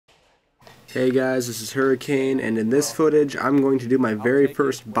Hey guys, this is Hurricane, and in this footage I'm going to do my very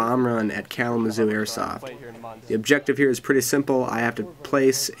first bomb run at Kalamazoo Airsoft. The objective here is pretty simple. I have to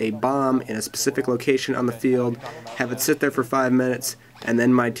place a bomb in a specific location on the field, have it sit there for 5 minutes, and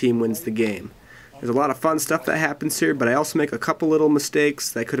then my team wins the game. There's a lot of fun stuff that happens here, but I also make a couple little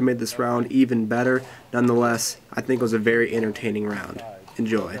mistakes that could have made this round even better. Nonetheless, I think it was a very entertaining round.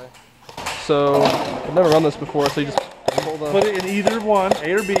 Enjoy. So, I've never run this before, so you just put it in either one,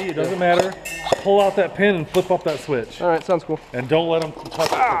 A or B, it doesn't matter. Pull out that pin and flip up that switch. Alright, sounds cool. And don't let them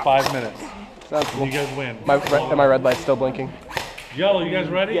touch it for 5 minutes. Sounds cool. You guys win. My red light's still blinking. Yellow, you guys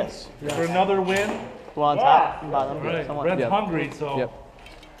ready? Yes. For another win? Well, on top and bottom. Right. Someone. Red's Yep. hungry, so. Yep.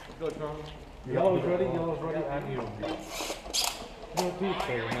 Yellow's ready, and you.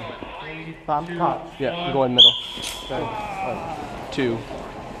 Bomb top. Yeah, I'm going middle. 1, 2,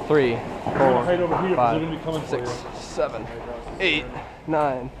 3, 4, Right over here, 5, they're gonna be coming 6, for 7, 8,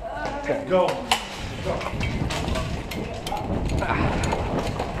 9, 10. Go.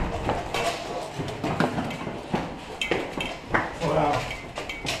 Wow.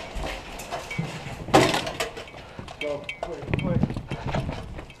 Go, quick.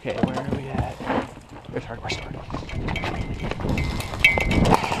 Okay, where are we at? There's hardware store.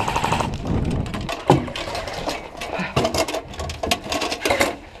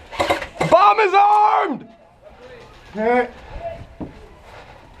 Bomb is armed! The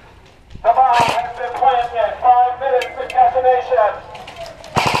bomb has been planted. 5 minutes to detonation.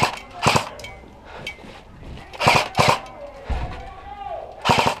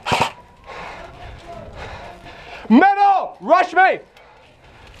 Metal! Rush me!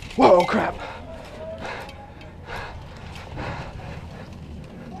 Whoa, crap.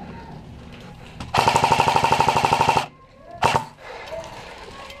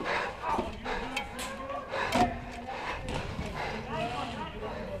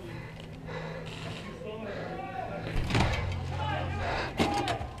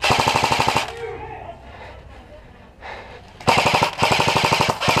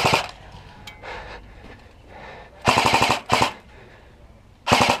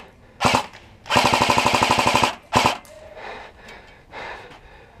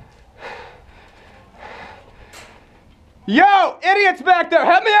 Yo, idiots back there,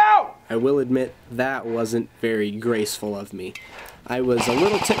 help me out! I will admit that wasn't very graceful of me. I was a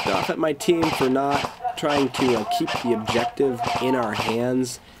little ticked off at my team for not trying to keep the objective in our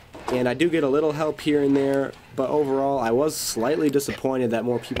hands, and I do get a little help here and there, but overall I was slightly disappointed that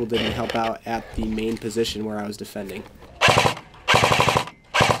more people didn't help out at the main position where I was defending.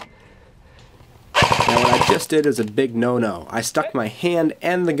 Now what I just did is a big no-no. I stuck my hand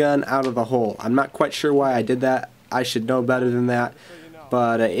and the gun out of the hole. I'm not quite sure why I did that. I should know better than that,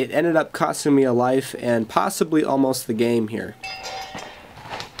 but it ended up costing me a life and possibly almost the game here.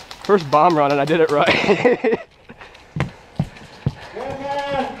 First bomb run and I did it right. Hit.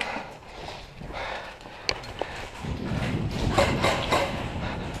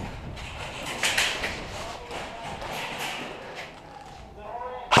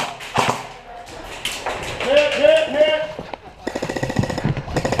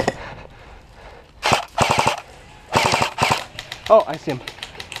 Oh, I see him.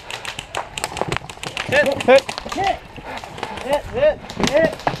 Hit.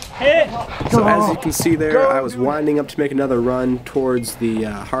 So as you can see there, I was winding up to make another run towards the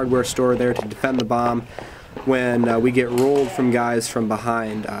hardware store there to defend the bomb when we get rolled from guys from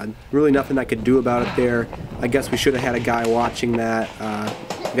behind. Really nothing I could do about it there. I guess we should have had a guy watching that.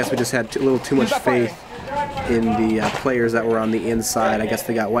 I guess we just had a little too much faith in the players that were on the inside. I guess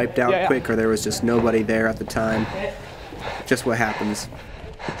they got wiped out quick, or there was just nobody there at the time. Just what happens.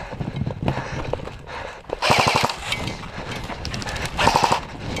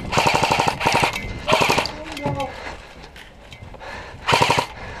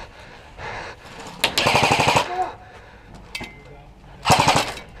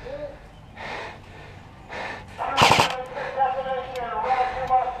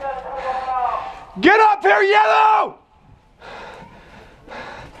 Get up here, yellow!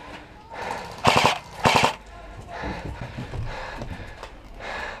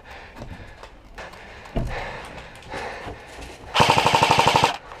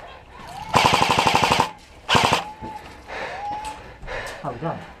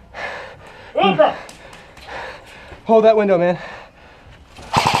 Hold that window, man.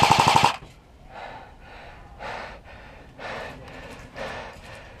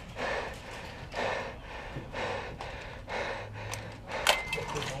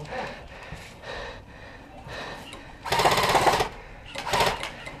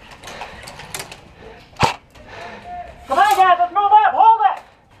 Come on, guys, let's move up. Hold it.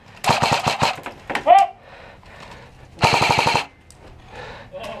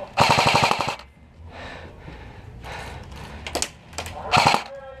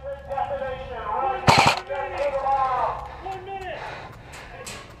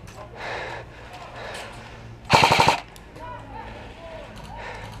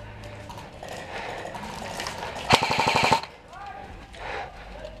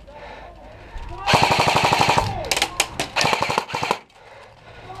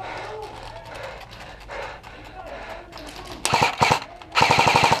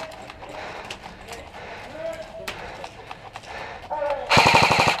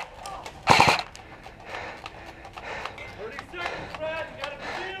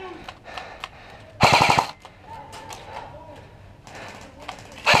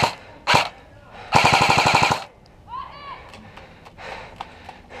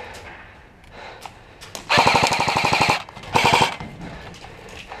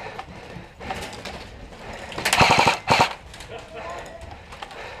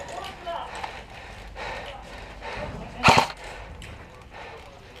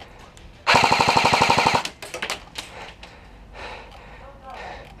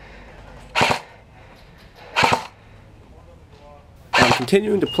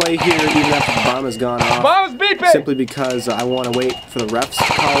 continuing to play here even after the bomb has gone off. Bomb's beeping! Simply because I want to wait for the refs to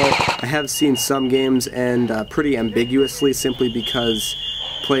call it. I have seen some games end pretty ambiguously simply because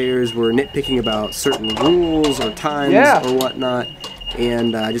players were nitpicking about certain rules or times or whatnot.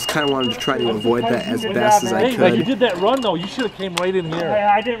 And I just kind of wanted to try to avoid that as best as I could. Like you did that run though, you should have came right in here.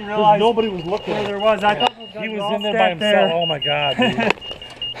 I didn't realize nobody was looking. where there was. I thought he was in there by himself. Oh my god, dude.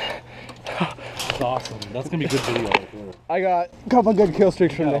 That's awesome. That's gonna be good video right there. I got a couple good kill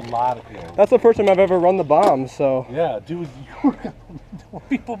streaks from there. A lot of kills. That's the first time I've ever run the bomb, so. Yeah, dude, you were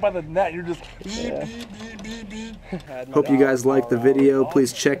people by the net. You're just. Hope you guys liked the video.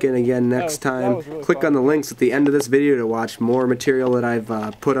 Please check in again next time. Really Click on the links at the end of this video to watch more material that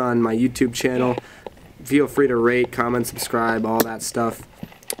I've put on my YouTube channel. Feel free to rate, comment, subscribe, all that stuff.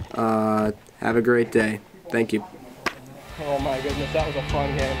 Have a great day. Thank you. Oh my goodness, that was a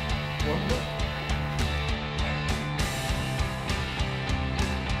fun game.